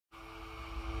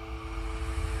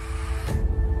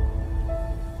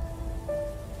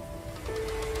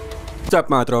What's up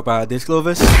mga tropa, this is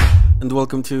Cloviis, and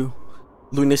welcome to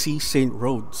Lunacy St.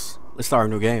 Rhodes. Let's start a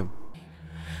new game.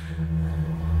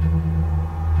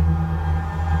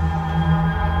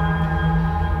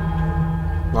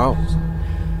 Wow.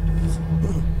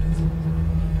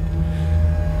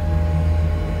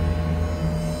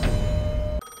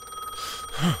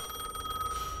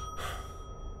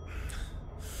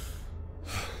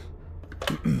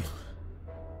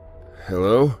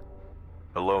 Hello?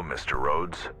 Hello, Mr.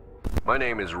 Rhodes. My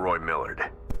name is Roy Millard.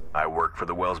 I work for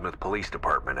the Wellsmouth Police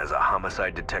Department as a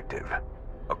homicide detective.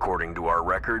 According to our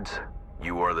records,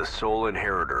 you are the sole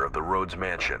inheritor of the Rhodes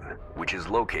Mansion, which is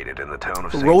located in the town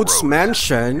of St. Rhodes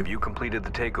Mansion? Have you completed the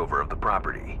takeover of the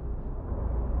property?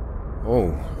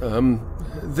 Oh,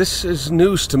 this is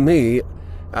news to me.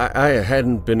 I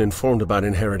hadn't been informed about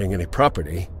inheriting any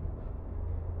property.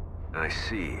 I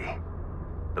see.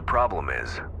 The problem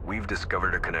is, we've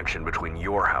discovered a connection between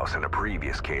your house and a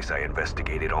previous case I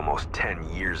investigated almost 10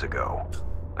 years ago.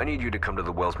 I need you to come to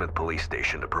the Wellsmouth Police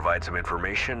Station to provide some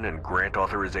information and grant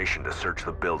authorization to search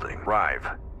the building. Arrive.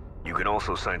 You can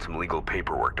also sign some legal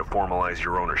paperwork to formalize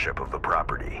your ownership of the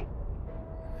property.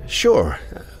 Sure,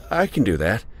 I can do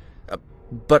that.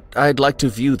 But I'd like to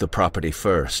view the property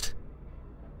first.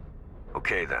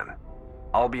 Okay then.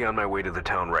 I'll be on my way to the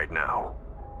town right now.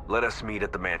 Let us meet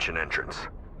at the mansion entrance.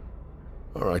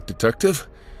 All right, Detective.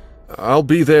 I'll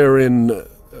be there in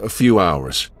a few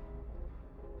hours.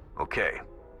 Okay.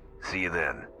 See you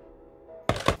then.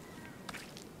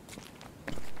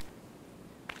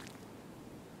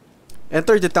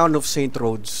 Enter the town of St.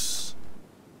 Rhodes.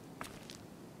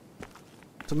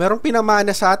 So merong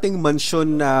pinamana sa ating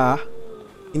mansyon na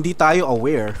hindi tayo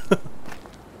aware.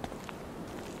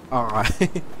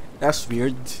 Okay. That's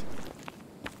weird.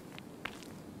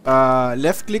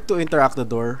 Left click to interact the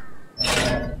door.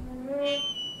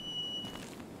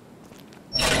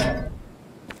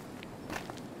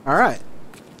 Alright.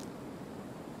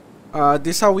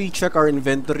 This is how we check our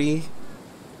inventory.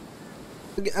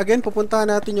 Again,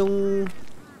 pupuntahan natin yung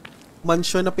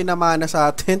mansyon na pinamana sa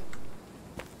atin.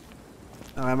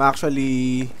 I'm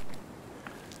actually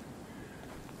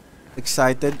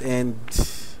excited and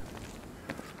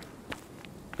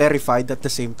terrified at the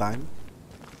same time.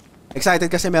 Excited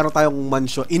kasi meron tayong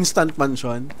mansyon, instant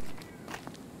mansyon.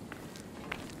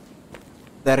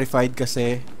 Terrified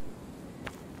kasi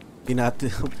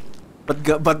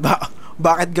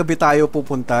bakit gabi tayo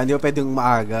pupunta? Hindi ba pwedeng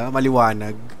maaga,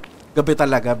 maliwanag? Gabi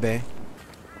talaga, be.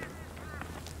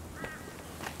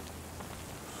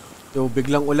 Yo,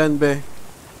 biglang ulan, be.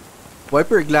 Wipe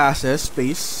your glasses,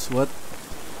 space. What?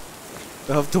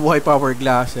 We have to wipe our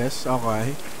glasses.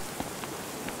 Okay.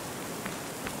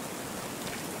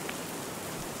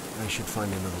 I should find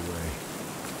another way.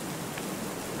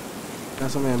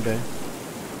 Nasa mo yan, be?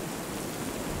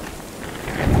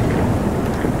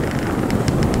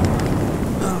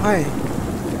 Okay.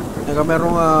 Teka,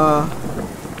 merong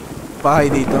bahay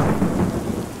dito.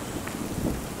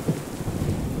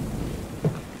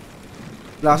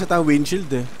 Wala kasi tayong windshield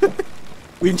eh.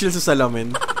 Windshield sa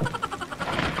salamin.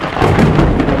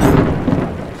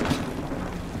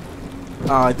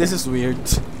 This is weird.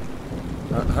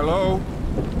 Hello?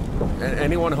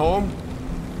 Anyone home?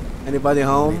 Anybody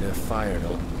home? Need a fire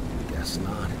to... Guess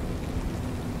not.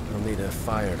 I'll need a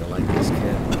fire to light these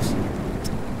candles.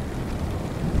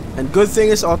 And good thing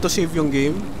is autosave yung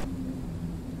game.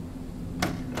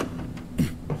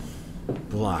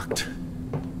 Blocked.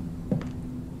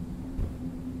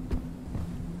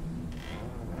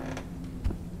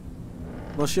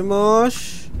 Moshi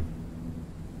mosh.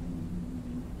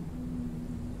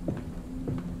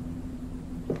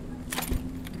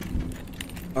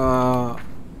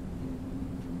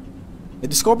 I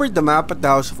discovered the map at the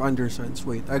House of Undersuns.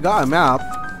 Wait, I got a map.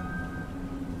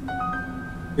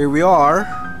 Here we are.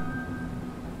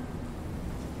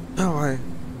 Okay.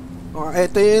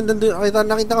 Ito yung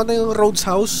nakita ko na yung Rhodes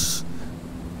house.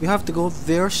 We have to go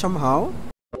there somehow.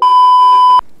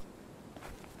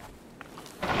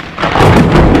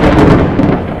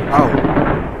 Ow.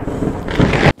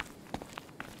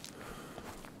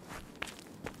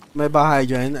 May bahay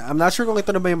dyan. I'm not sure kung ito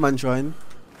na ba yung mansion.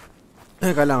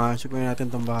 Teka lang ha. Check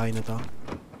natin tong bahay na to.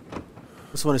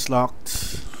 This one is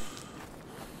locked.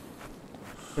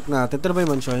 Check natin. Ito na ba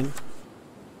yung mansion?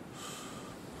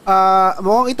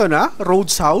 Mukhang ito na.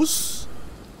 Rhodes house.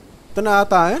 Ito na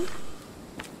ata yan.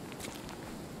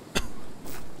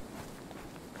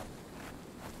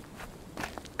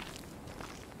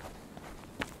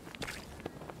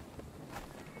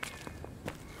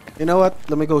 You know what?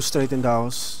 Let me go straight in the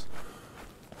house.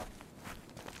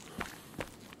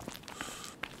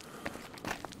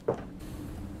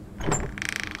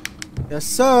 Yes,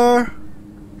 sir.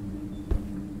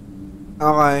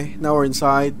 Okay, now we're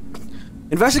inside.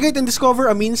 Investigate and discover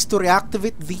a means to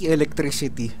reactivate the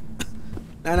electricity.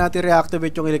 Na natin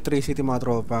reactivate yung electricity, mga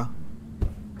tropa.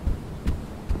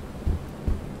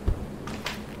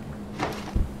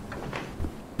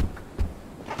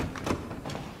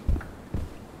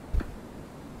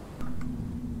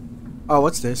 Oh,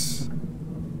 what's this?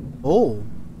 Oh.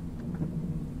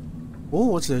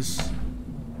 Oh, what's this?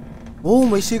 Oh,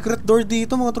 may secret door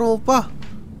dito, mga tropa.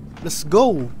 Let's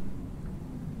go.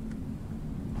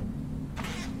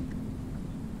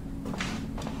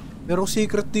 Merong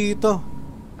secret dito.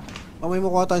 May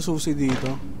mukha tayong susi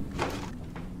dito.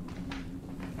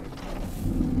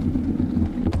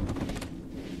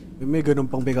 May ganun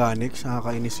pang mechanics.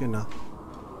 Nakakainis yun, ah.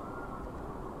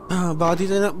 Baka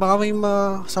dito na, baka may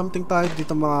something tayo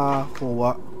dito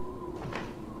makakuha.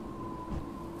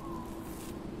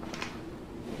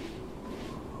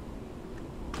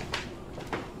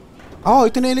 Oh,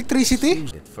 ito na electricity?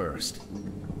 Turn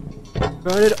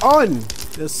it on!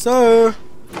 Yes, sir!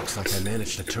 Looks like I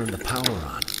managed to turn the power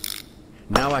on.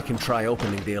 Now I can try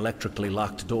opening the electrically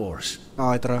locked doors.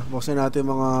 Okay, tara. Buksan natin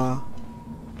mga...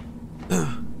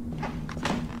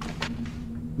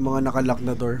 mga nakalock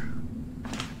na door.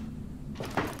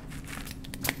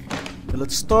 So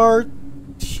let's start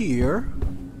here.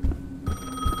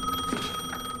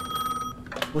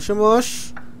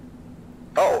 Mosh.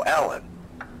 Oh, Alan.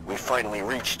 We finally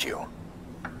reached you.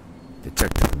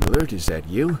 Detective Willard, is that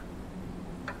you?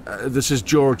 This is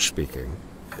George speaking.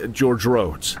 George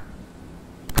Rhodes.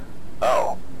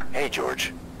 Oh, hey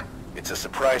George. It's a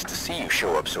surprise to see you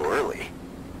show up so early.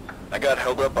 I got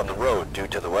held up on the road due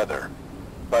to the weather.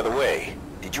 By the way,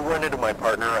 did you run into my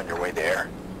partner on your way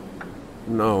there?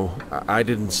 No, I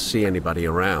didn't see anybody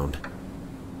around.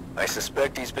 I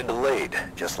suspect he's been delayed,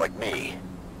 just like me.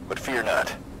 But fear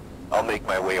not. I'll make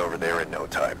my way over there in no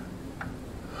time.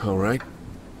 All right.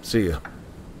 See ya.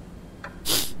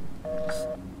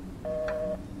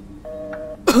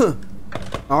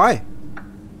 Okay.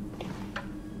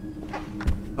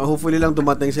 Hopefully lang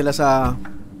dumating sila sa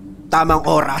tamang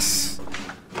oras.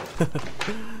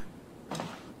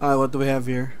 What do we have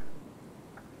here?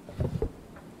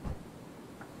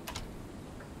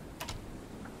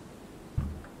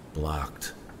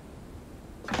 Blocked.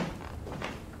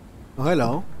 Oh,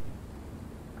 hello.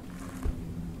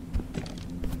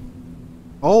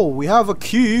 Oh, we have a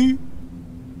key.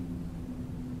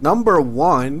 Number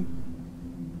 1.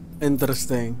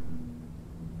 Interesting.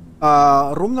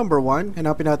 Room number 1.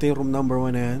 Hanapin natin yung room number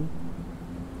 1 na yan.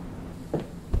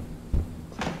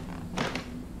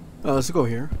 Let's go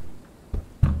here.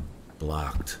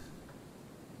 Blocked.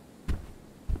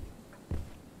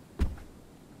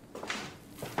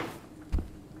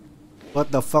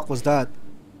 What the fuck was that?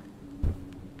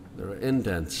 There are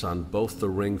indents on both the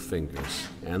ring fingers,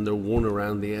 and they're worn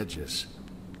around the edges.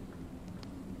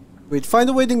 Wait, find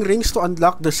the wedding rings to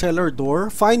unlock the cellar door.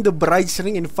 Find the bride's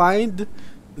ring and find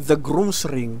the groom's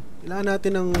ring. Kailangan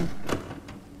natin ng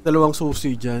dalawang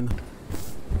susi dyan.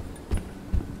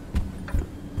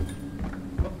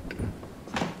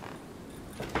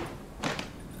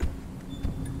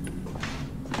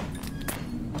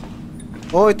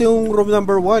 Oh, ito yung room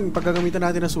number 1. Pagkagamitan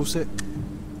natin ng susi.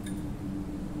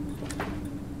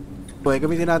 Okay,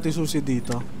 gamitin natin yung susi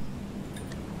dito.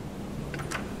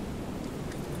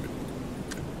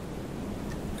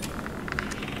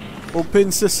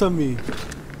 Open sesame.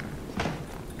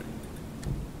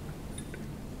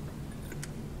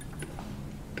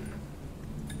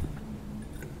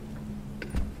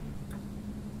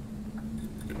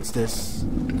 What's this?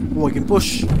 Oh, I can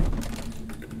push.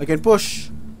 I can push.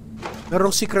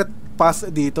 Merong secret path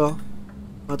dito,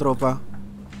 mga tropa.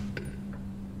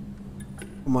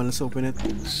 Come on, let's open it.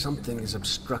 Something is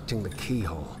obstructing the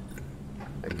keyhole.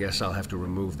 I guess I'll have to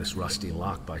remove this rusty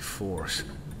lock by force.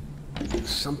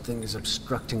 Something is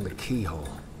obstructing the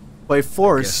keyhole. By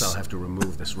force? I guess I'll have to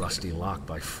remove this rusty lock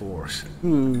by force.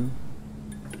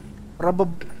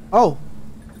 Oh,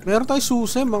 meron tayong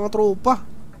susi, mga tropa.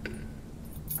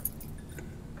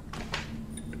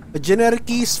 A generic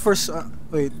keys for...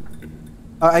 wait.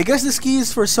 I guess this key is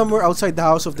for somewhere outside the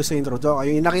house of the Saint Rhodes.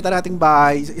 Okay, yung nakita nating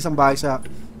bahay, isang bahay sa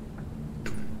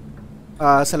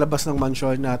labas ng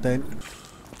mansyon natin.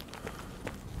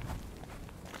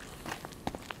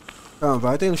 Tama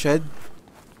ba? Ito yung shed.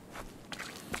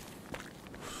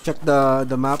 Check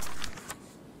the map.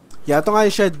 Yeah, ito nga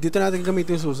yung shed. Dito natin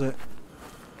gamitin yung susi.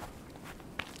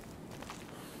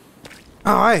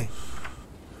 Okay.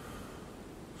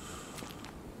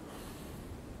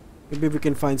 Maybe we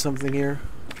can find something here.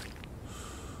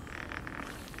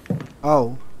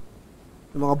 Oh.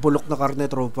 Yung mga bulok na karne,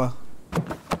 tropa.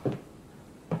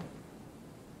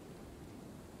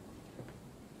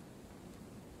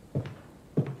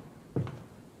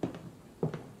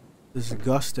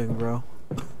 Disgusting, bro.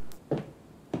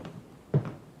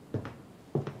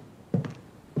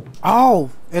 Oh!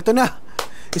 Ito na!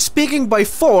 Speaking by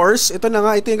force, ito na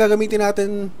nga, ito yung gagamitin natin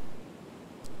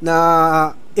na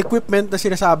equipment na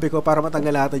sinasabi ko para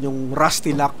matanggal natin yung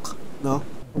rusty lock, no?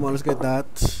 Come on, let's get that.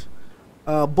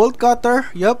 Bolt cutter,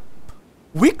 yep.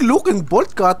 Weak looking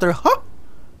bolt cutter, huh?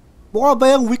 Mukha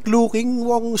ba yung weak looking?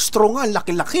 Mukhang strong nga,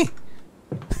 laki-laki.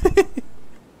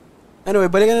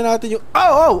 Anyway, balikan na natin yung...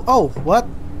 Oh! What?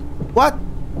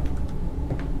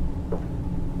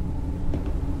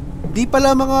 Di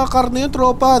pala mga karne yung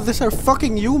tropa. These are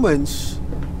fucking humans.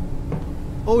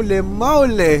 Ole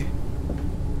maule.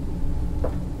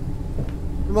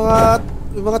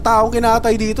 Yung mga taong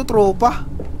kinatay dito, tropa.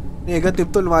 Negative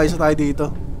to, lumayos na tayo dito.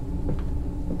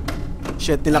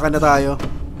 Shit, nilakan na tayo.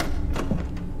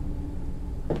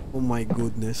 Oh my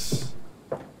goodness.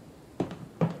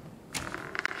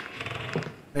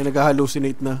 Ay,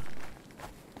 nag-hallucinate na.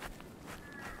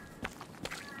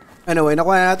 Anyway,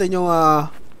 nakuha na natin yung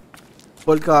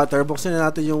bolt cutter. Buksan na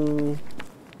natin yung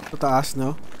taas,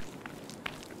 no?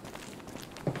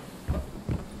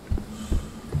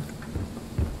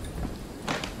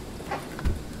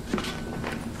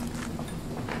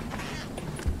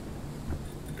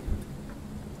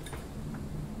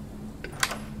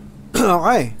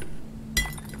 Okay.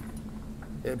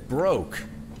 It broke.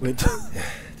 Wait.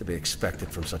 To be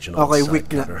expected from such an old okay, weak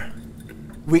nga.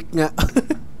 Weak nga.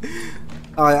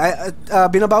 Okay,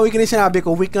 binabawi ko na yung sinabi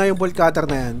ko, weak nga yung bolt cutter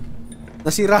na yan.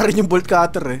 Nasira rin yung bolt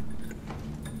cutter eh.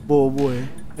 Bobo eh.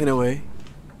 Anyway.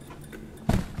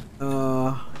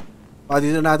 Baka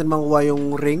dito natin makuha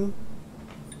yung ring.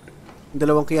 Yung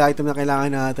dalawang key item na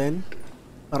kailangan natin.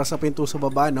 Para sa pinto sa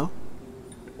baba, no?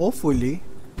 Hopefully.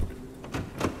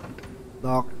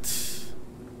 Locked.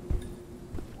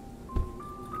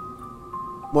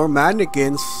 More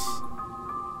mannequins.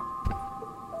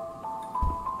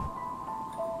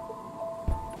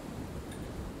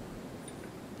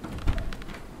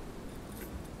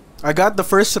 I got the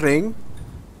first ring.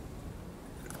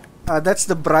 That's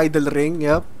the bridal ring,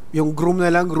 yep. Yung groom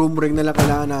ring na lang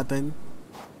kailangan natin.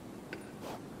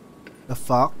 The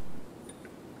fuck?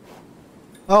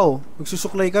 Oh,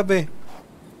 magsusuklay ka be.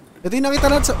 Ito yung nakita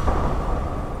natin sa...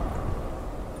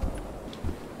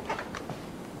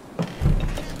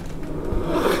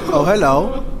 Oh,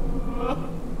 hello.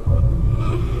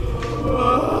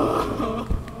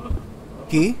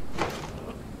 Key?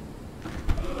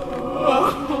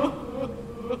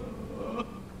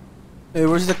 Hey,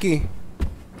 where's the key?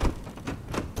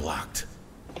 Blocked.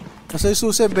 Nasa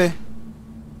yung suseb eh.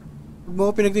 Huwag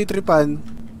mo ko pinagtitripan.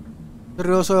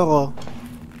 Seryoso ako.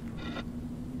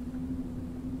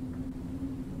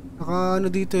 Naka ano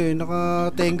dito eh.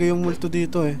 Naka-tenga yung multo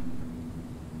dito eh.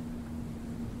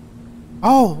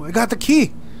 Oh, I got the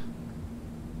key.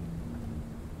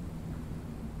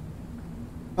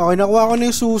 Okay, nakuha ko na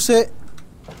yung susi.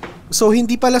 So,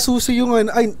 hindi pala susi yung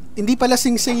ay, hindi pala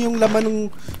sing-sing yung laman ng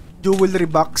jewelry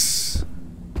box.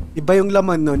 Iba yung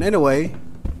laman nun. Anyway,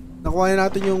 nakuha na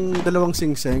natin yung dalawang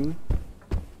sing-sing.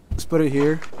 Let's put it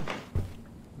here.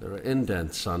 There are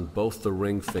indents on both the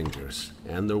ring fingers,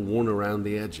 and they're worn around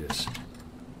the edges.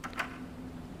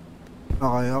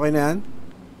 Okay, okay na yan.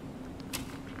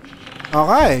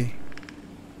 Okay.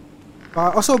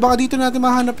 So baka dito natin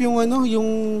mahanap yung yung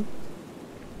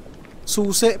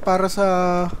susi para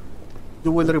sa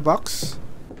jewelry box.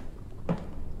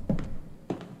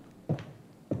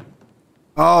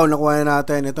 Oh, nakuha na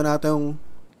natin. Ito na yung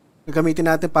gagamitin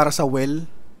natin para sa well.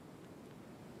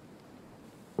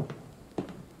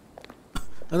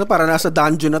 Ano, para nasa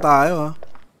dungeon na tayo, ha?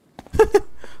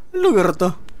 Lugar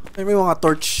to. May mga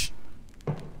torch.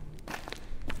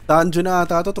 Dungeon na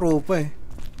ata ito, tropa eh.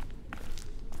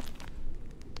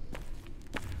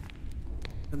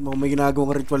 At may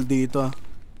ginagawang ritual dito, ah.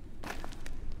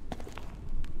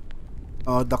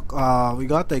 We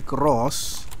got a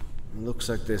cross.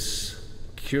 Looks like this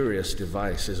curious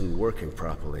device isn't working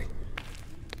properly.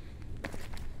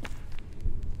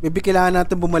 Maybe kailangan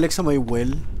natin bumalik sa may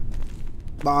well.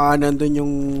 Baka nandun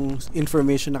yung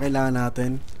information na kailangan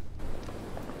natin.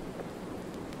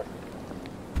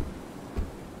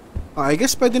 I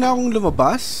guess pwede na akong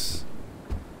lumabas.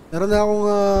 Meron na akong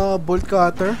bolt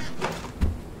cutter.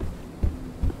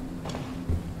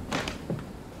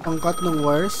 Pangkat ng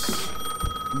wires.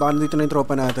 Baka nandito na yung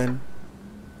tropa natin.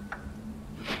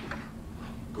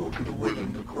 Go to the well in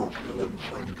the crocodile and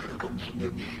find catacombs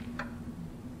niche.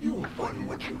 You will find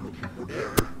what you're looking for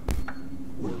there.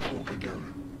 We'll talk again.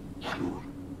 Soon.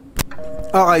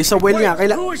 Okay, sa well nga.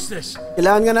 Who is this?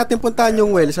 Kailangan nga natin puntahan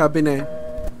yung well, sabi na eh.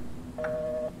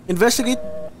 Investigate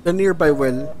the nearby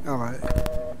well. Okay.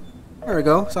 There we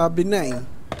go. Sabi na eh.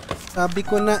 Sabi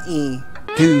ko na eh.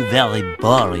 2 very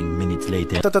boring minutes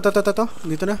later. Ito.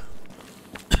 Dito na.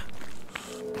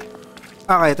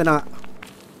 Okay, ito na nga.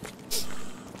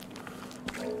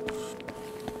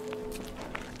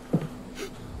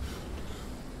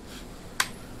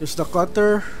 Here's the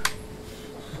cutter.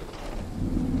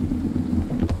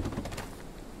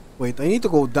 Wait, I need to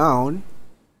go down.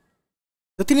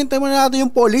 Tinintay mo na natin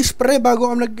yung police, pre, bago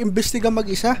kami nag-imbestiga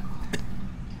mag-isa.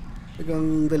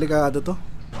 Talagang delikado to.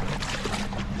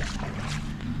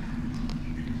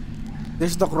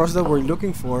 This is the cross that we're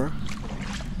looking for.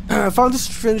 I found this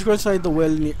strange cross inside the well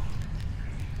near.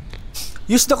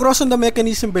 Use the cross on the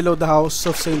mechanism below the house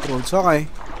of St. Rhodes. Okay.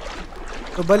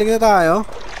 So, balik na tayo.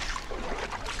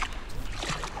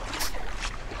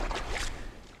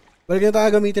 Balik na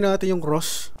tayo, gamitin natin yung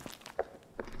cross.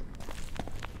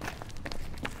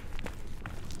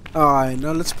 Okay,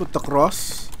 now let's put the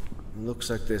cross. Looks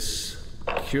like this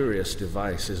curious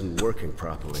device isn't working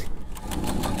properly.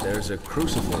 There's a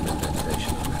cruciform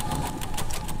indentation on it.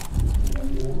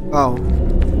 Oh.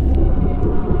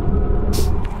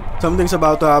 Something's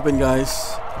about to happen, guys.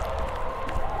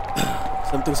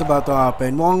 Something's about to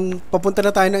happen. Mukhang papunta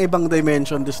na tayo ng ibang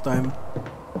dimension this time.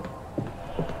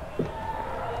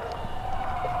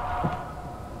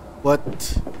 What?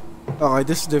 Okay,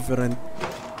 this is different.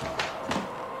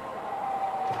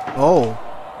 Oh.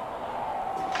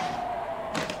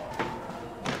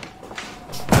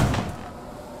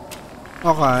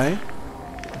 Okay.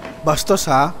 Bastos,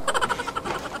 ha?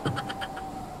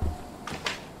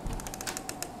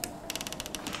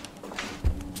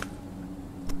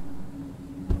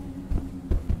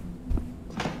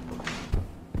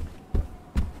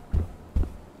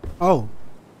 Oh.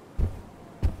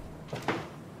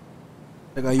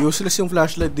 Teka, useless yung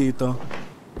flashlight dito.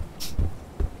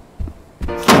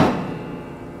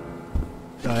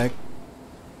 Like,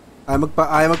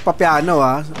 ay magpa-piano,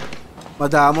 ha?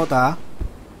 Madamot, ha?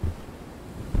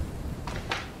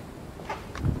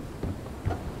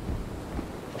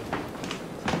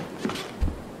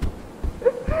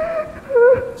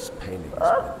 This painting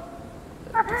has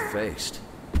been defaced.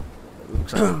 It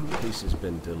looks like a piece has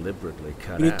been deliberately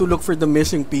cut out. You need to look for the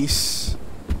missing piece.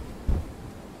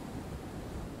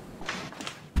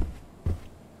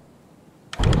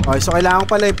 Okay, so kailangan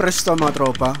pala i-press to, mga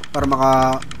tropa, para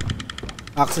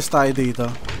maka-access tayo dito.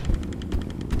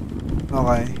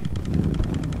 Okay.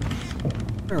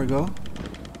 There we go.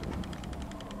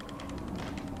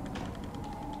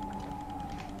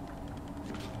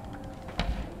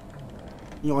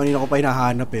 Yung kanina ko pa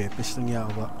hinahanap eh. Pistong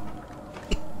yawa.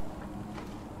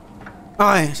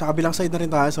 Okay, sa kabilang side na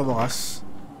rin tayo sa wakas.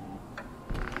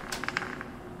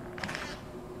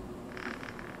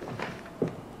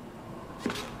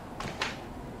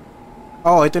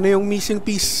 Oh, ito na yung missing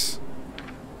piece.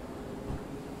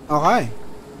 Okay.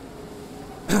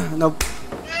 No.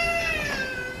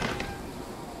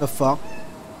 The fuck?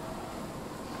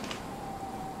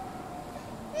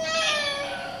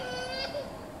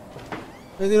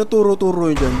 May tinuturo-turo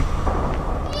yun dyan.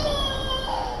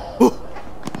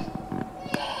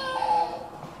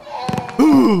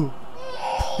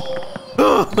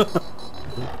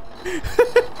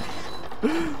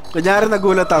 Kanyari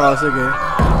nagulat ako. Sige.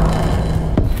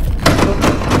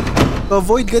 To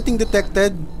avoid getting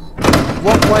detected,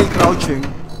 walk while crouching.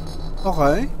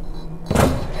 Okay.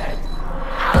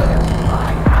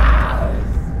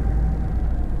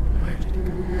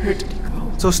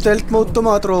 So stealth mode to,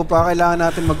 mga tropa. Kailangan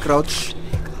natin mag-crouch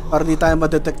para di tayo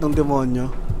ma-detect ng demonyo.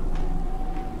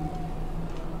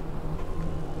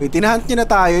 Okay, tinahunt niya na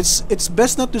tayo. It's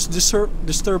best not to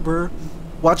disturb her.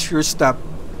 Watch your step.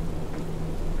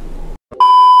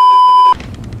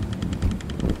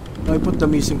 I put the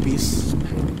missing piece.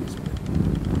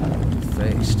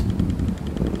 Defaced.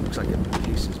 Looks like a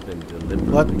piece has been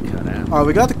deliberately cut out. Oh,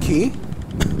 we got the key.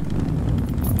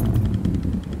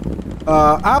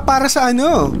 Para sa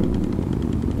ano?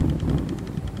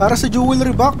 Para sa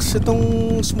jewelry box,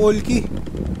 itong small key.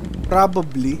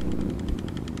 Probably.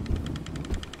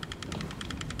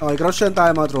 Okay, crouch lang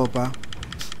tayo, mga tropa.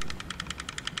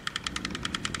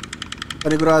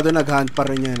 Panigurado nag-hunt pa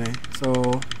rin yan eh.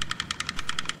 So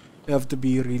you have to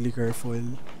be really careful.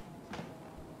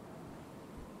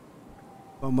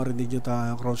 Marinig nyo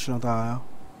tayo. Crouch lang tayo.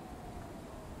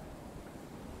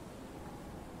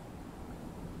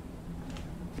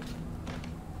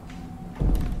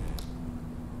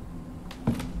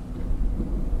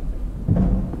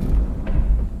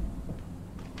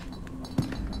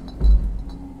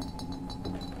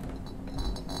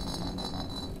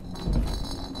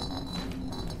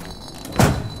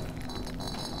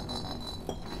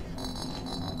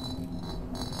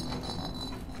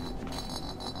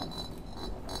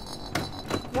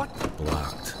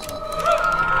 Blocked.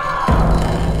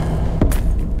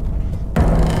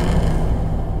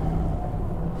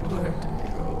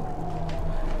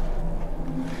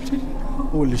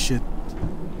 Holy shit.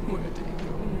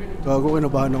 Gago,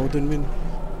 kinabahan ako dun, min.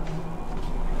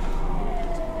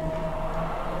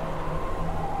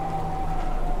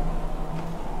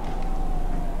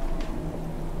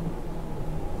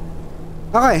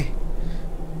 Okay.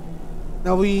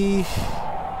 Now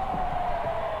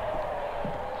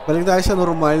balik tayo sa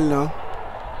normal, no?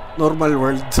 Normal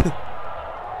world.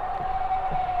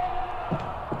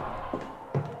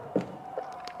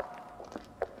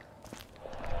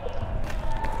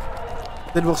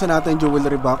 Then buksan natin yung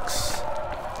jewelry box.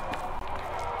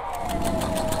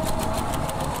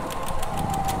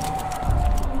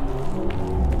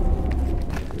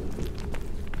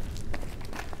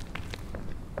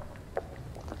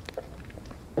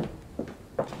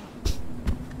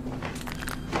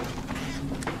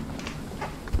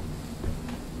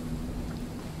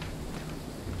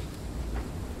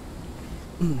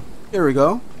 Here we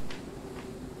go.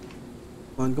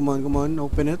 Come on,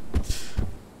 open it.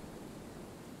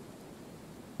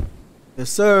 Yes,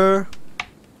 sir.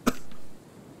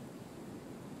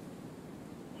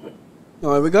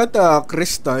 No, we got a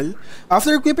crystal.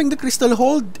 After equipping the crystal,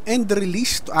 hold and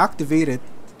release to activate it.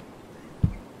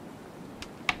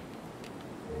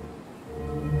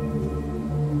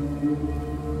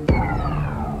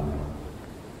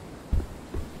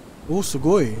 Oh,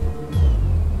 sugoi.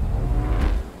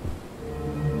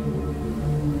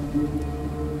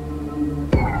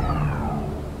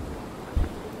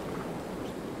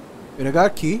 I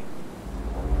got key.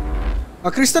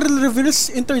 A crystal reveals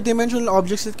interdimensional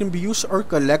objects that can be used or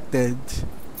collected.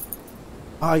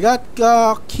 I got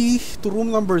key to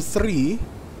room number 3.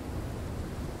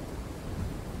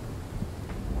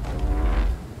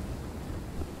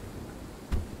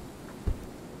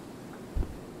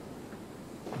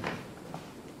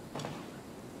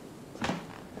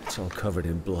 It's all covered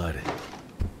in blood.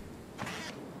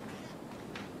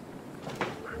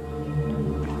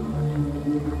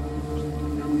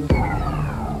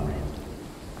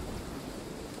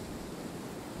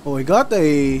 Oh, I got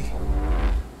a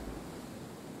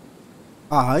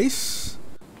ice.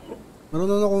 Meron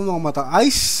na akong mga mata.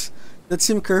 Ice that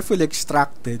seem carefully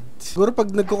extracted. Siguro pag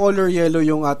nagko-color yellow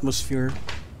yung atmosphere,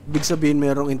 ibig sabihin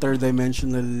merong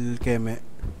interdimensional keme.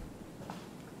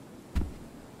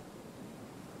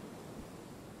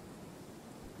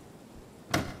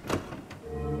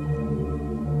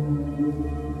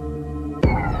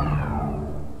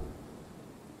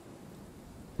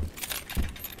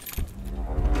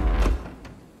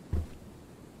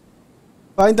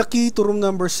 Find the key to room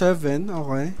number 7.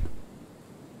 Okay.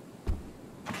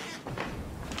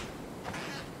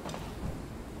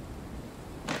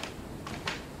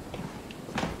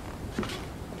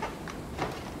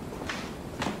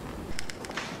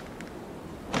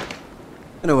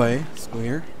 Anyway, let's go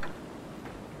here.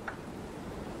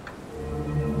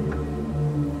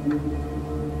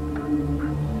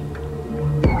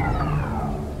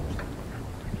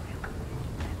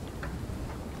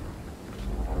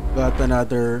 Got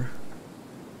another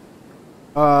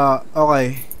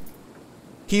okay.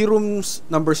 Key rooms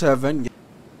number 7.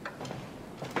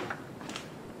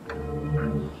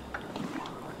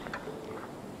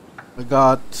 I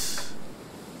got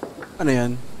ano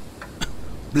yan?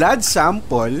 Blood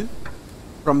sample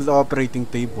from the operating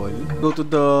table. Go to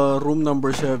the room number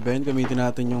 7. Gamitin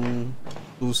natin yung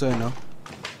tusa, no?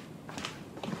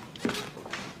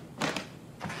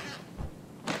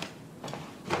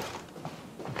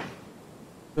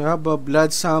 We have a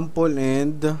blood sample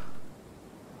and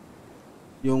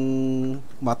yung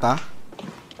mata.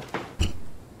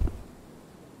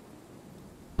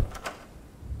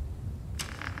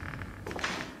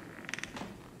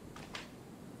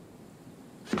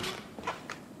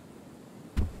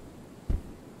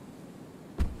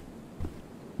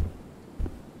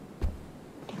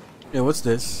 Yeah, what's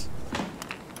this?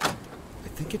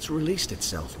 I think it's released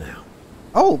itself now.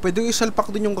 Oh, pwede isalpak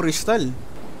din yung crystal.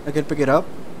 I can pick it up.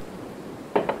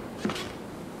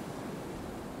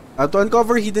 To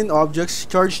uncover hidden objects,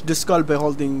 charge the skull by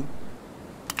holding...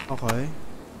 Okay.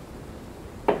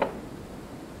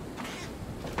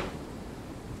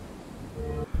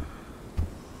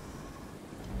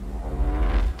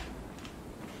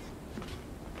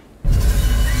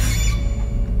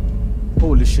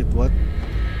 Holy shit, what?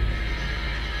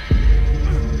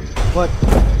 What?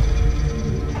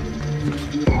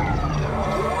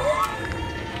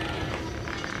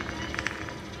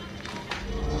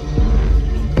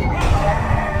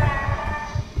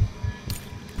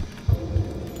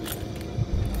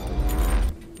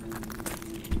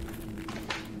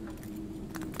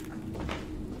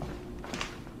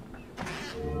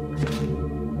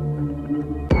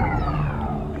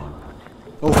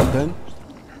 Oh, hold on.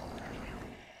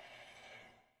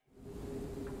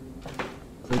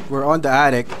 Wait, we're on the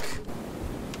attic.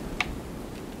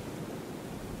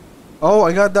 Oh,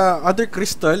 I got the other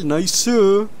crystal. Nice.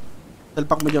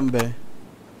 Talpak mo dyan, be.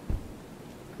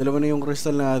 Dalawa na yung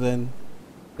crystal natin.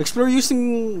 Explore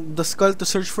using the skull to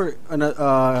search for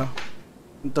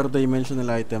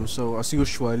interdimensional items. So, as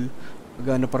usual,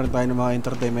 magana pa rin tayo ng mga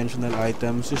interdimensional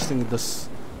items using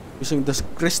the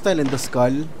crystal and the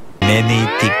skull. Many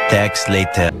tic-tacs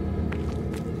later.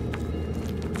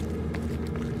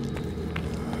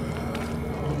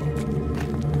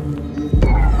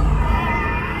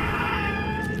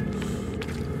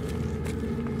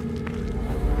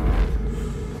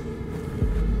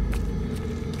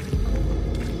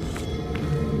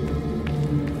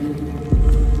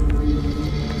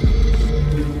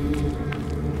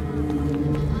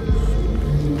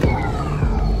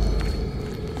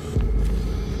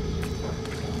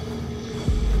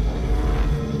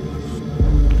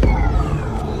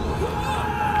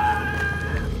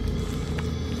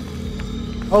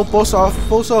 Oh, post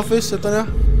office, ito na.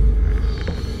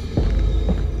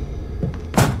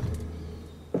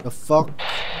 The fuck?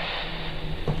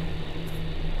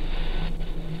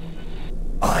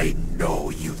 I know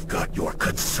you've got your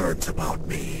concerns about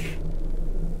me.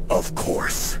 Of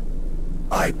course.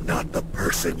 I'm not the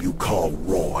person you call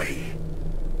Roy.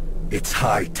 It's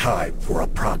high time for a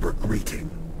proper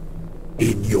greeting.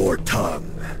 In your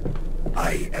tongue,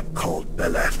 I am called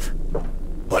Beleth.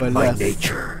 But my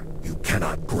nature, you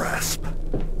cannot grasp.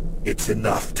 It's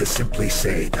enough to simply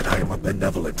say that I am a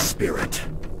benevolent spirit.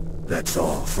 That's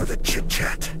all for the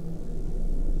chit-chat.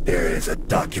 There is a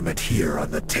document here on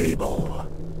the table.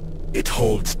 It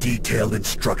holds detailed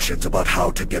instructions about how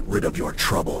to get rid of your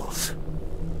troubles.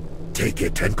 Take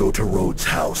it and go to Rhodes'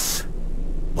 house.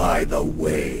 By the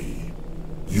way,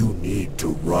 you need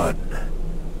to run.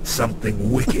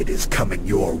 Something wicked is coming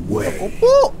your way.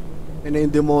 Opo! Yan na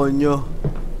yung demonyo.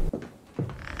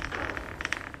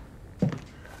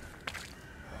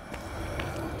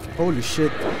 Holy shit.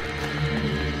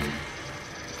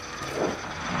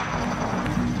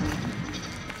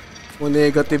 O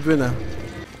negative yun ah.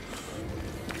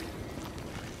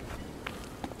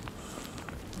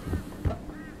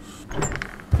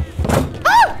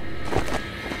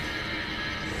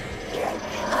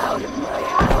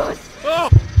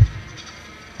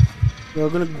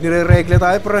 Gago, nire-regle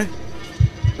tayo pre.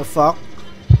 The fuck?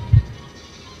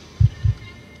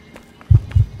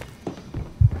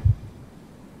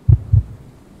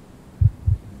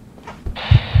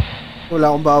 Wala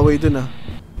akong bawi dun ah.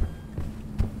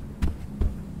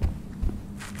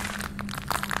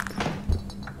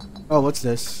 Oh, what's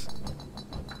this?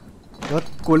 What?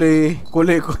 Kulay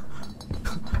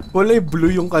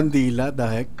blue yung kandila, the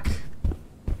heck?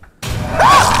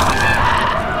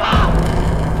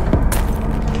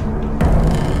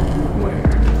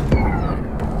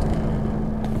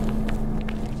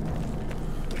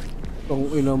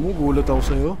 Ang ina mo, gulat ako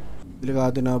sa'yo.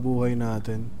 Delikado na buhay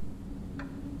natin.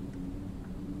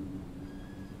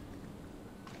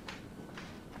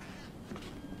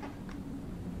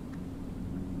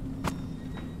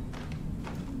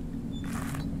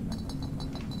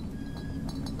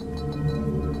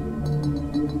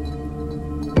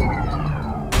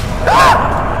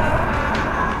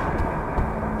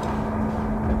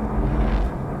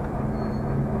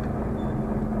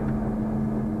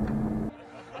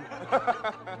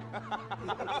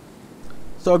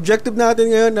 So objective natin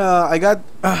ngayon, I got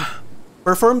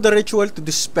perform the ritual to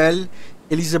dispel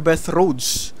Elizabeth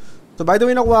Rhodes. So by the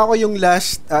way, nakuha ko yung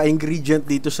last ingredient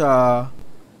dito sa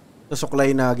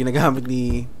suklay na ginagamit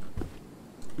ni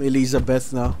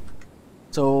Elizabeth, no?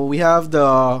 So we have the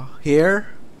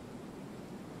hair,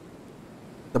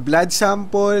 the blood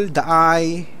sample, the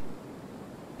eye,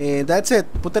 and that's it.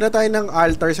 Punta na tayo ng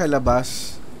altar sa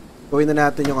labas. Gawin na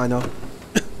natin yung ano.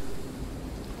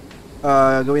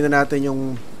 Gawin na natin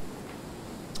yung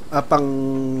pang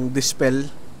dispel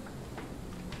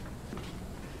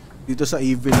dito sa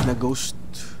evil na ghost.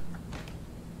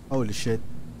 Holy shit.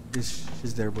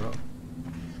 She's there, bro.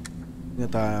 Hindi na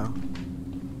tayo.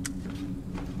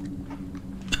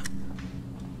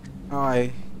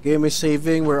 Okay. Game is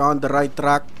saving. We're on the right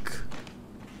track.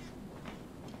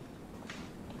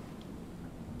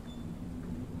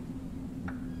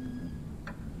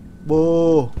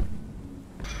 Bo!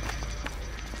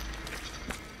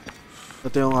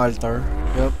 Ito yung altar.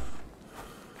 Yep.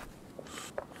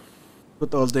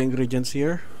 Put all the ingredients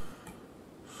here.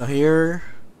 The hair,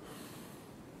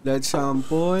 blood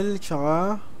sample,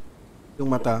 tsaka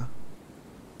yung mata.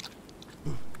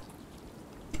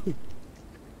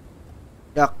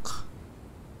 Yak.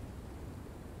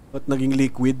 Ba't naging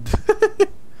liquid?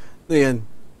 Ano yan?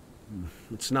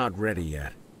 It's not ready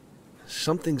yet.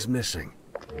 Something's missing.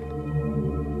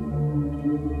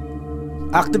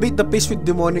 Activate the paste with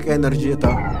demonic energy.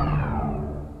 Ito.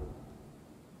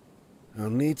 I'll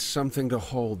need something to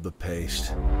hold the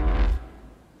paste.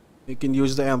 You can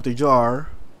use the empty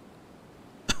jar.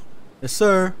 Yes,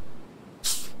 sir.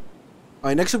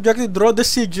 Okay, next objective, draw the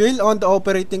sigil on the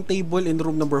operating table in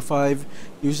room number 5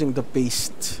 using the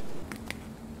paste.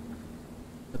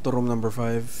 Ito room number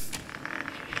 5.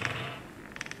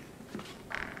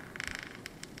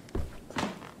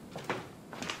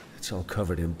 It's all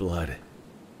covered in blood.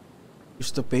 Use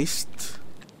the paste.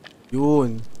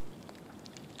 Yun.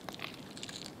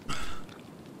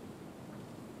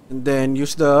 And then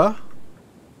use the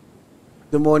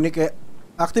demonic...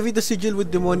 Activate the sigil with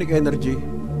demonic energy.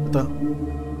 Ito.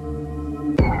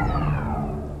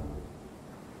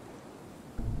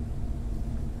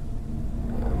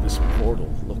 This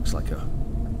portal looks like a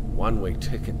one-way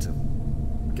ticket to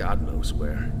God knows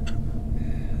where.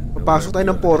 Papasok tayo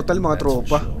ng portal, mga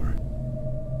tropa.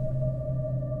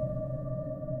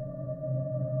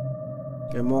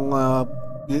 Kaya mong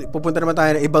pupunta naman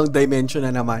tayo ng ibang dimension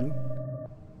na naman.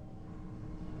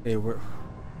 Okay, we're...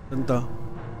 Saan to?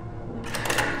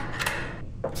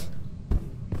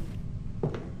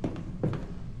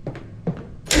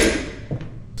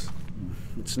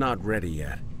 It's not ready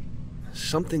yet.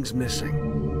 Something's missing.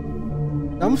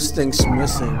 Something's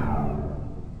missing.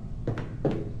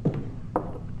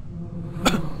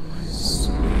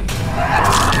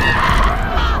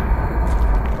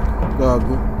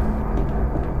 Gago.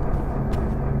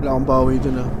 Wala akong bawi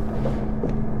dun ah.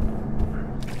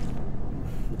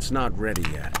 It's not ready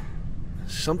yet.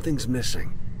 Something's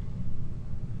missing.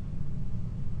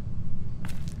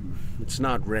 It's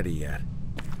not ready yet.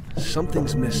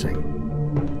 Something's missing.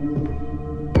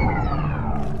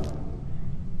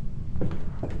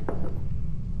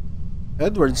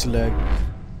 Edward's leg.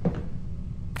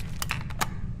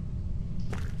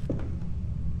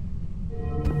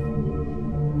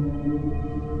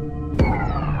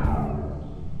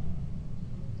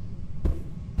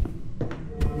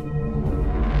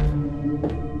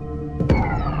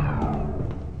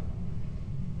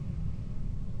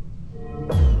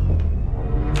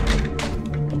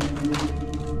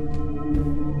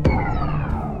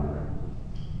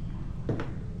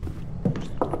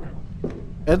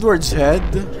 Edward's head.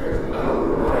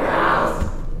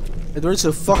 Edward's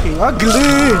so fucking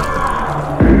ugly.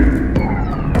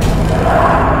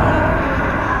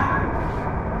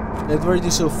 Edward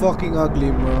is so fucking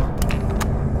ugly, bro.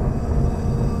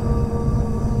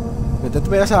 Ganda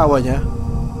ba yung asawa niya?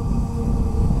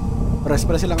 Para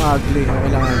silang ugly.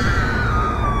 Kailangan.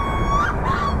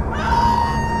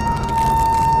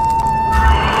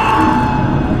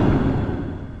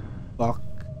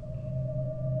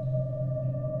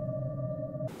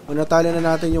 Natalo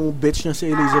na natin yung bitch niya si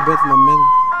Elizabeth, naman.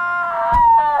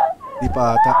 Di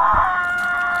pa ata.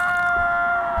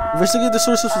 Investigate the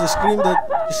source of the scream that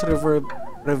is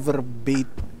reverberate.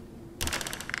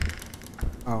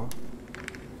 Oh.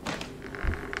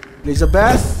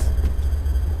 Elizabeth?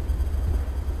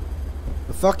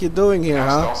 The fuck you doing here,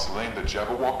 huh? Hast thou slain the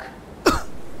Jabberwock?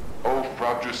 O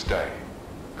frabjous day,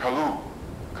 Kalu,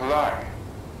 Kalai.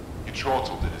 He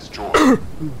chortled in his joy.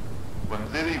 When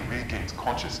Lily regained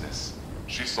consciousness,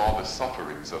 she saw the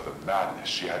sufferings of the madness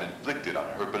she had inflicted on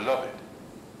her beloved,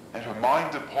 and her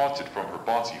mind departed from her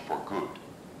body for good,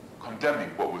 condemning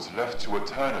what was left to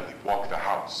eternally walk the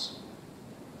house,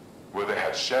 where they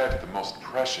had shared the most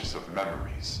precious of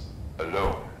memories,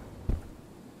 alone.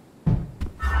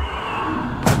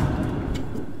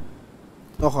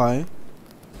 Okay.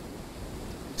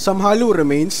 Some hollow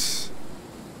remains.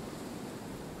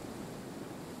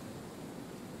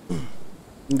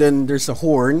 And then there's a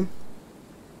horn.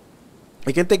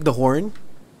 I can take the horn.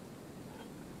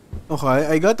 Okay,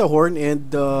 I got the horn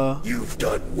and You've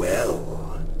done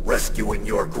well, rescuing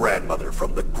your grandmother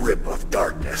from the grip of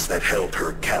darkness that held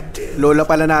her captive. Lola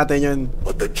pala natin yun.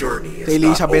 But the journey Kay is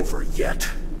not Elizabeth. over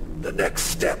yet. The next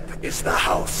step is the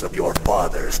house of your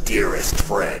father's dearest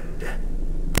friend.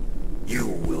 You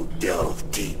will delve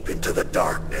deep into the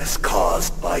darkness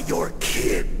caused by your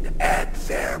kin and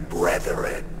their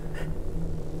brethren.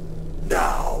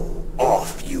 Now,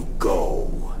 off you go.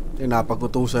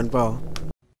 Napag-utusan pa.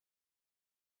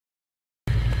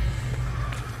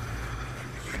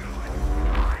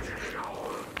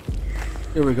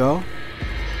 Here we go.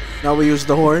 Now we use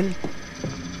the horn.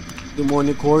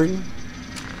 Demonic horn.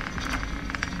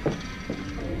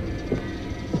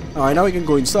 Alright, now we can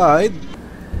go inside.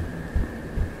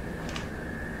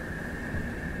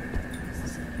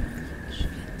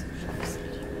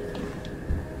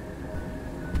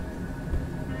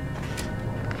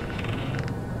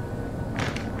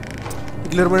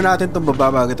 clear muna natin itong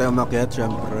baba bago tayo umakyat,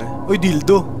 syempre. Uy,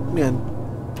 dildo! Ano yan?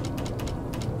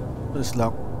 It's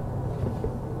lock.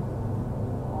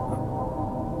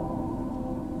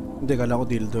 Hindi, kala ko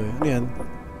dildo eh. Ano yan?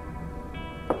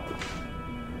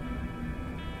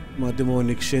 Mga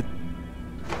demonic shit.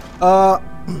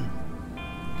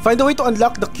 Find a way to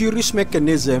unlock the curious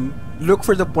mechanism. Look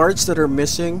for the parts that are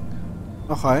missing.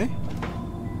 Okay.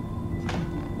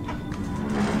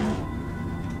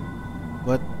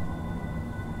 What?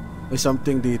 May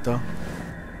something dito.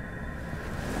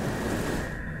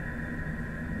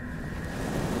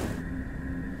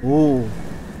 Oh.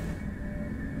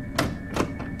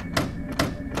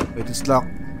 Wait, it's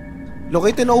locked.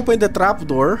 Locate and open the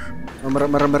trapdoor.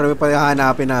 Marami pa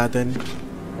hahanapin natin.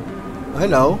 Oh,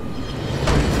 hello.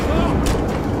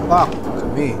 Fuck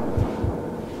me.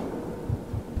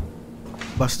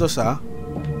 Bastos ah.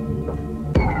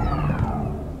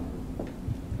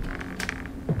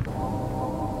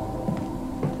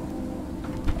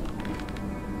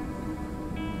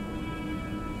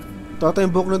 Ito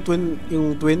yung book ng twin,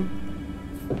 yung twin.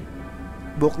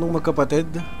 Book ng magkapatid.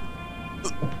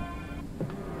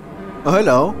 Oh,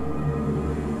 hello.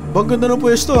 Bang ganda ng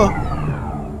pwesto ah.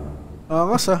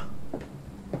 Angas ah.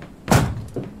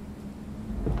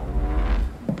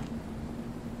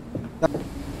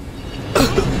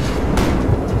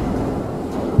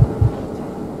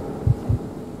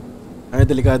 Ay,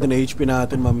 delikado na HP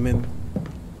natin, mamen.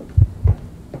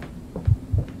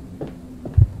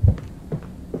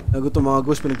 Nago itong mga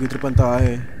ghost, pinagtitripan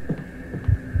tayo eh.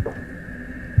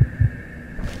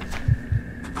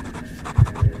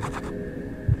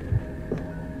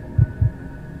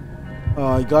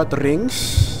 I got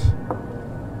rings.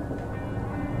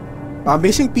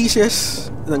 Missing pieces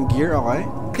ng gear, okay.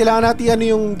 Kailangan natin ano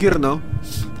yung gear, no?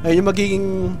 Ay yung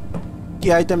magiging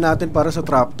key item natin para sa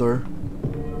trapdoor.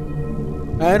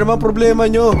 Ay, ano naman problema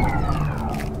nyo?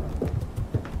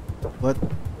 What?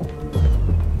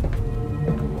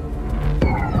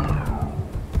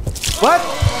 What?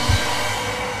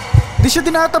 Di siya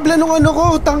tinatabla nung ano ko,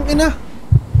 tangina.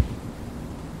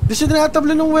 Di siya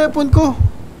tinatabla nung weapon ko.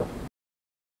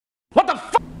 What the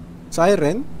fuck?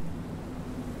 Siren?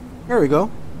 There we go.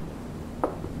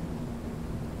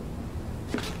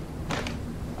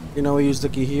 You know, we use the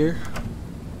key here.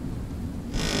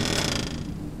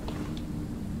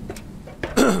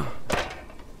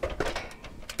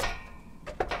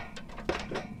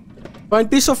 Find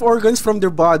piece of organs from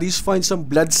their bodies. Find some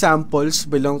blood samples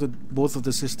belong to both of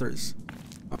the sisters.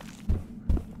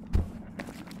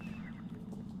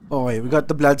 Okay, we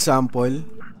got the blood sample.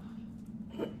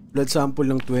 Blood sample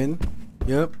ng twin.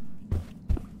 Yep.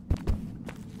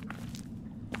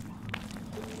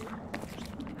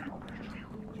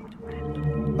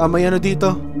 May ano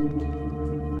dito.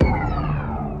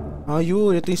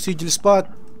 Ayun, ito yung sigil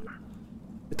spot.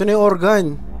 Ito na yung organ.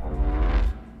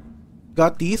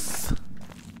 Got teeth.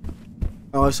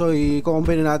 Okay, so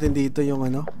i-combine na natin dito yung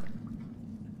ano.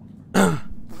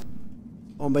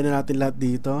 Combine na natin lahat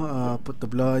dito. Put the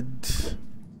blood.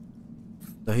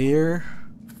 The hair.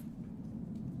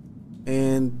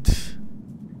 And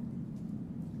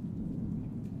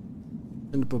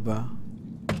ano pa ba?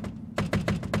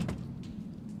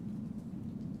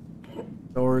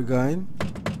 The organ.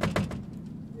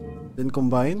 Then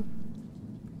combine.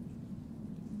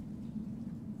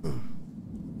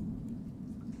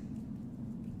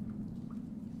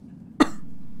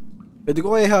 Pwede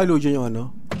ko kaya ihalo dyan yung ano.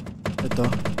 Ito.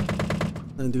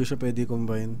 Hindi ko siya pwede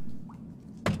combine.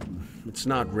 It's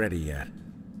not ready yet.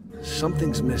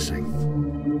 Something's missing.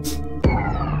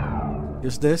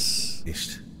 Use this.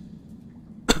 East.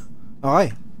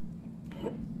 Okay.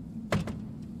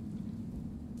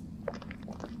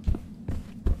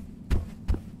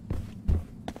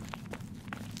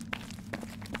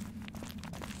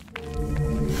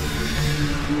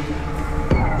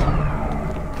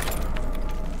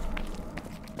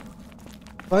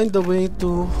 Find the way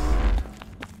to...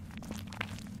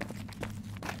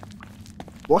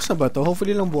 Bukas na ba to?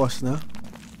 Hopefully lang bukas na.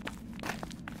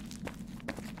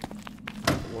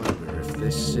 Wonder if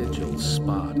this sigil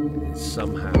spot is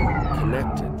somehow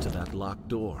connected to that locked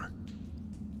door.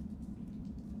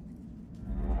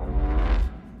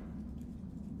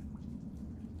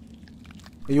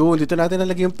 Ayun, dito natin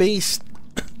nalagay yung paste.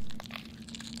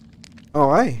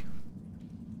 Okay.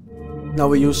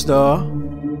 Now we use the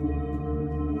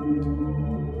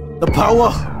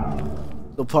power.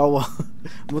 The power.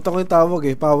 Muta ko yung tawag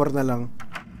eh. Power na lang.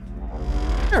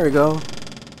 There we go.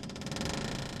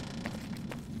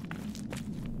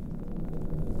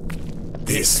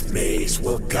 This maze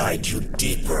will guide you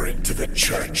deeper into the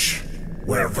church,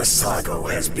 where Vassago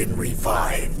has been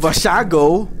revived.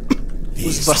 Vassago?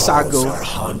 These Vassago? halls are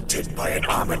haunted by an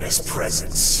ominous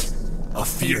presence. A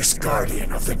fierce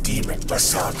guardian of the demon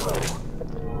Vassago.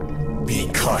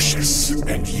 Be cautious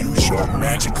and use your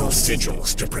magical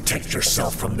sigils to protect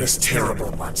yourself from this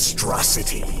terrible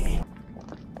monstrosity.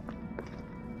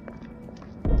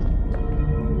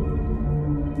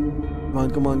 Come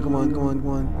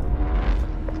on.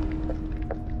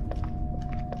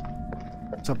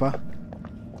 Isa pa?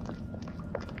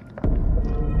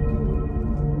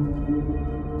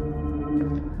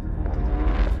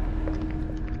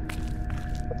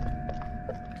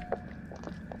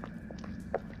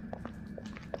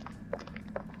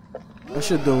 I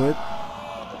should do it.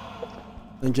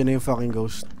 Nandiyan na yung fucking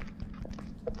ghost.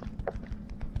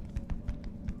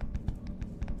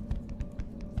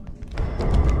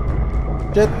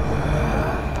 Shit!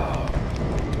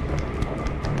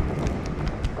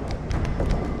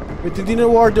 Wait, hindi na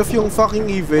ward off yung fucking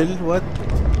evil? What?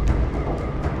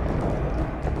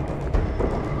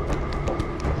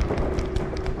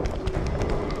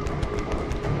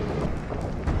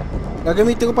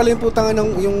 Gagamitin ko pala yung putangan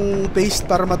ng yung paste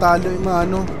para matalo yung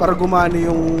ano, para gumana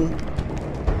yung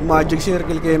magic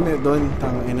circle kay me doon.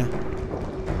 Tangina.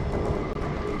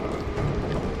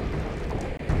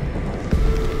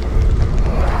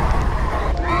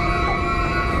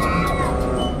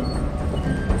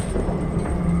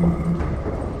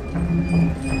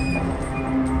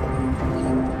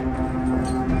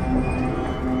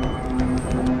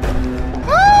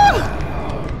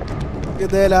 Get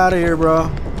the hell out of here, bro.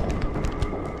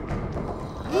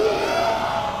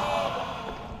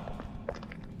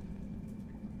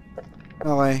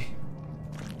 Okay.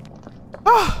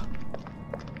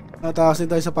 Natakas din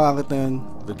tayo sa packet na yun.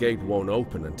 The gate won't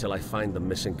open until I find the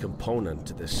missing component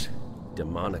to this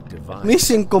demonic device.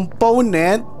 Missing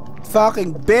component?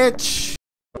 Fucking bitch!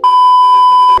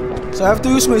 So I have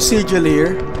to use my sigil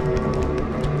here.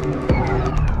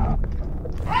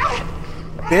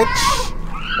 Bitch!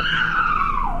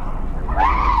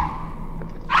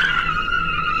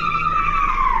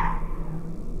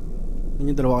 Yan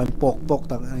yung dalawa kayong pok-pok.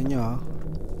 Tangan nyo ha.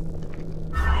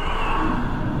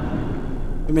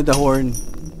 Give me the horn.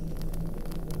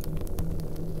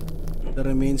 The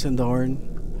remains in the horn.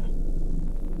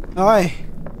 Okay.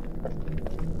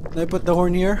 Can I put the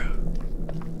horn here?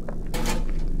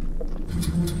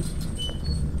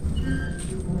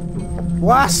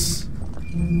 Was!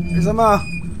 Kasama.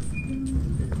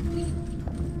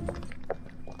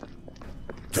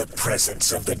 The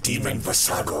presence of the demon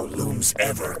Vassago looms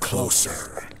ever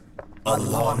closer. A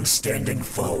long-standing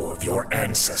foe of your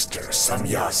ancestor,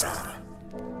 Samyaza.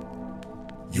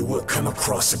 You will come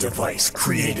across a device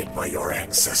created by your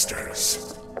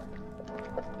ancestors.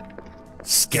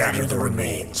 Scatter the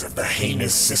remains of the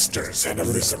heinous sisters and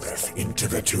Elizabeth into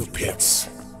the two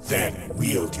pits. Then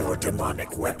wield your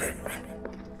demonic weapon.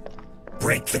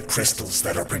 Break the crystals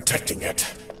that are protecting it,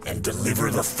 and deliver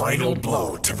the final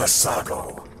blow to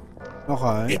Vassago.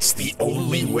 Okay. It's the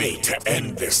only way to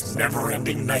end this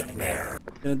never-ending nightmare.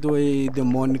 Gonna do a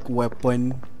demonic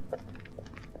weapon.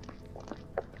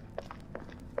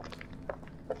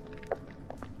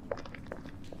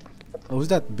 Oh, who's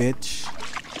that bitch?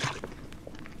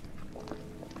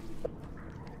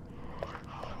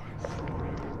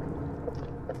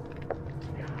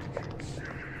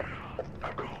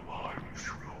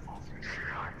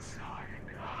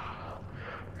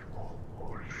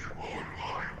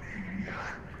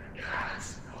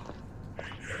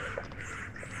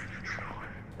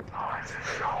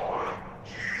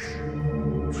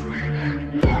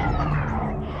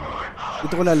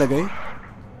 Ito ko lalagay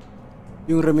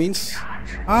yung remains.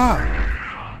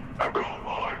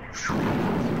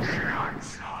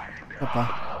 Apa?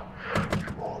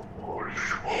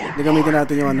 Hindi gamitin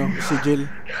natin yung ano, sigil.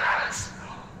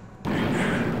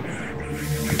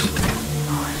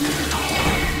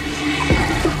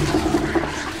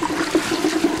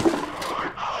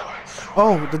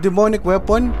 Oh, the demonic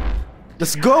weapon.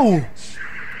 Let's go!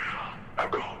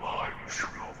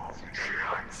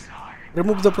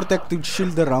 Remove the protective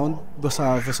shield around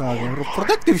Vassago.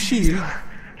 Protective shield?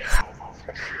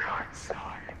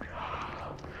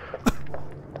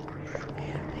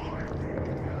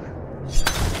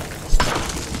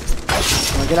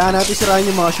 Kailangan natin sirahin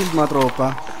yung mga shield, mga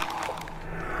tropa.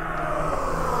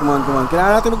 Come on.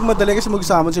 Kailangan natin magmadali kasi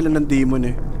magsaman sila ng demon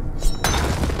eh.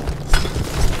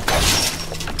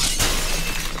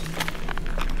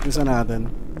 Isa natin.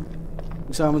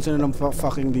 Magsaman sila ng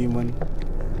fucking demon.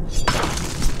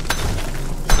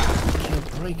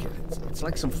 Break it. It's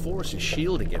like some force is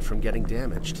shielding it from getting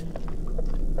damaged.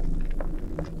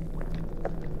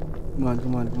 Come on,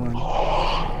 come on, come on.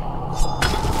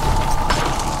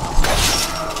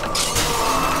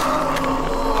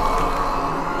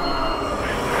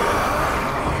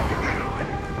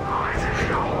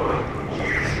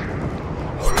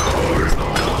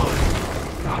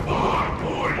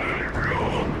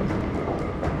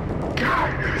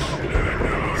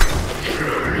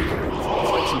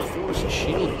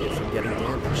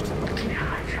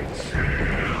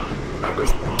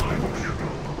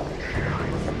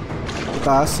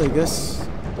 Taas, I guess.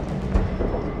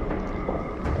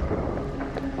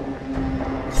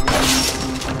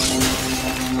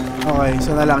 Okay,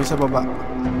 isa na lang, isa baba.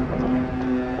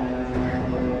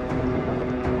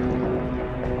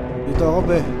 Dito ako,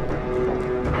 be.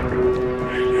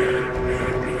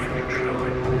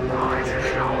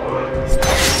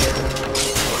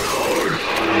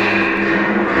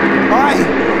 Okay!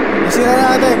 Nasira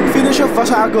natin. Finish of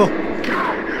Vassago.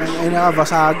 Ay na,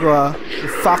 Vassago ah. You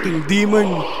fucking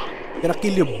demon. Gonna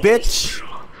kill you, bitch.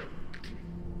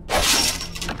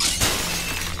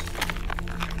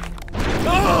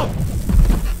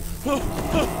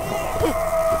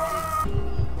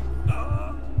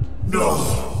 No.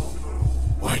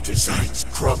 My designs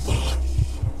crumble.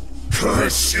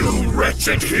 Curse you,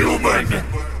 wretched human.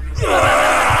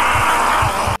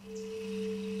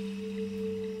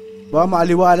 Ba,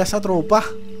 maaliwala sa tropa.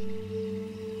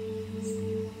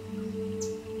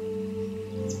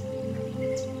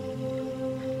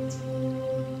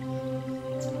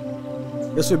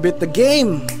 Guess we beat the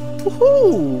game.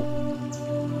 Woohoo!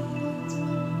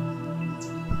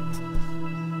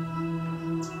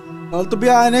 Well, to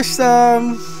be honest,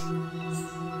 I'll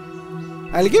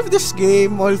give this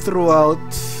game all throughout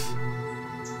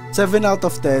 7 out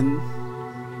of 10.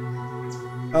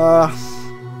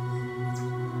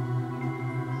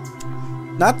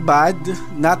 Not bad,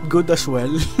 not good as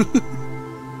well.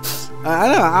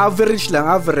 Average lang,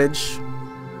 average.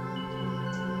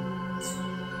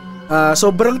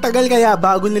 Sobrang tagal kaya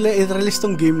bago nila i-release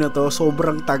tong game na to.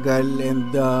 Sobrang tagal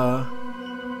and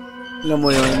alam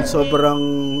mo yun, sobrang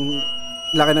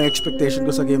laki ng expectation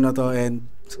ko sa game na to and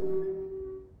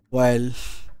well,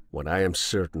 what I am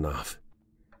certain of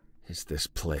is this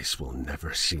place will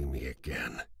never see me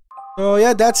again. So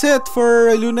yeah, that's it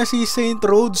for Lunacy St.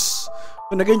 Rhodes.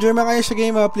 Kung nag-enjoy man kayo sa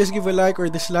game, please give a like or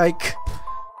dislike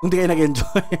kung di kayo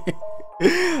nag-enjoy.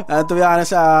 To be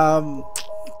honest,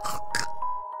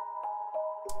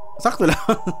 sakto lang.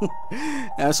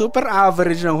 Super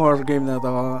average ng horror game na to.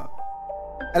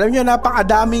 Alam niyo,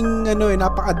 napakadaming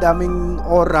napakadaming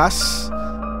oras,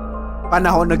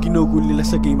 panahon na ginugol nila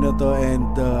sa game na to and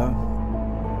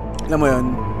alam mo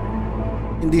yun,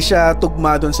 hindi siya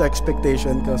tugma doon sa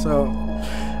expectation ko. So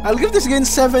I'll give this game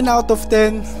 7 out of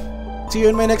 10. See you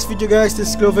in my next video, guys.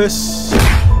 This is Cloviis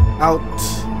out.